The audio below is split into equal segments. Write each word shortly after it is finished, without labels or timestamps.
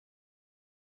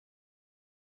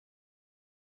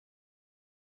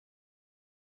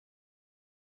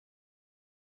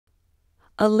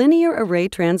A linear array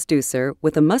transducer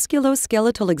with a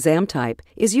musculoskeletal exam type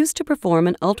is used to perform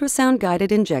an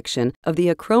ultrasound-guided injection of the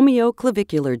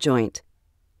acromioclavicular joint.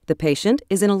 The patient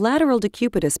is in a lateral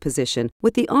decubitus position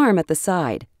with the arm at the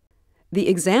side. The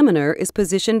examiner is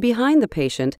positioned behind the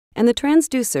patient and the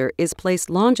transducer is placed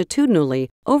longitudinally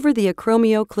over the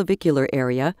acromioclavicular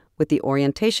area with the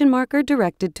orientation marker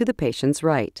directed to the patient's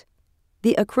right.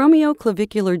 The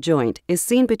acromioclavicular joint is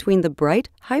seen between the bright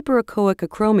hyperechoic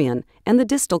acromion and the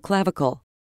distal clavicle.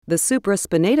 The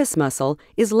supraspinatus muscle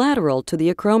is lateral to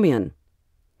the acromion.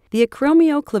 The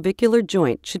acromioclavicular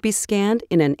joint should be scanned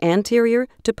in an anterior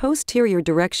to posterior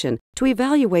direction to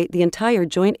evaluate the entire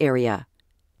joint area.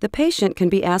 The patient can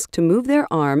be asked to move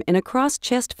their arm in a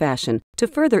cross-chest fashion to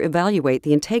further evaluate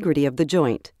the integrity of the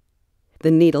joint.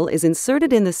 The needle is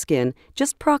inserted in the skin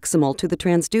just proximal to the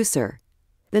transducer.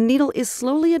 The needle is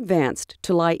slowly advanced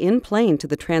to lie in plane to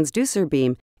the transducer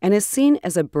beam and is seen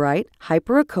as a bright,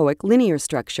 hyperechoic linear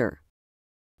structure.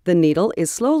 The needle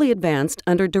is slowly advanced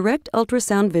under direct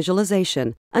ultrasound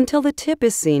visualization until the tip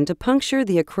is seen to puncture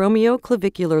the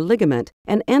acromioclavicular ligament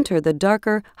and enter the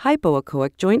darker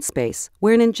hypoechoic joint space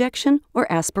where an injection or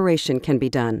aspiration can be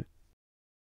done.